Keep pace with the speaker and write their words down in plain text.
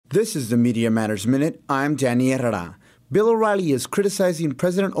This is the Media Matters Minute. I'm Danny Herrera. Bill O'Reilly is criticizing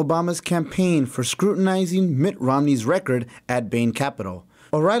President Obama's campaign for scrutinizing Mitt Romney's record at Bain Capital.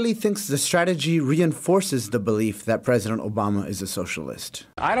 O'Reilly thinks the strategy reinforces the belief that President Obama is a socialist.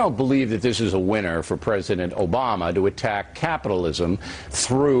 I don't believe that this is a winner for President Obama to attack capitalism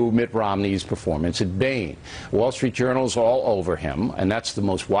through Mitt Romney's performance at Bain. Wall Street Journal's all over him, and that's the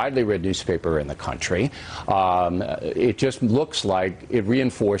most widely read newspaper in the country. It just looks like it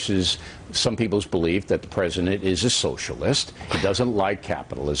reinforces some people's belief that the president is a socialist. He doesn't like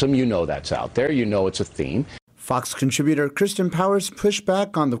capitalism. You know that's out there. You know it's a theme. Fox contributor Kristen Powers pushed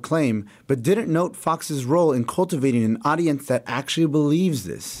back on the claim, but didn't note Fox's role in cultivating an audience that actually believes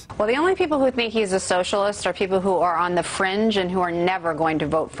this. Well, the only people who think he's a socialist are people who are on the fringe and who are never going to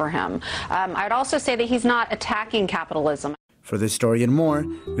vote for him. I'd also say that he's not attacking capitalism. For this story and more,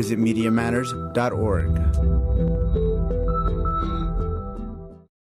 visit MediaMatters.org.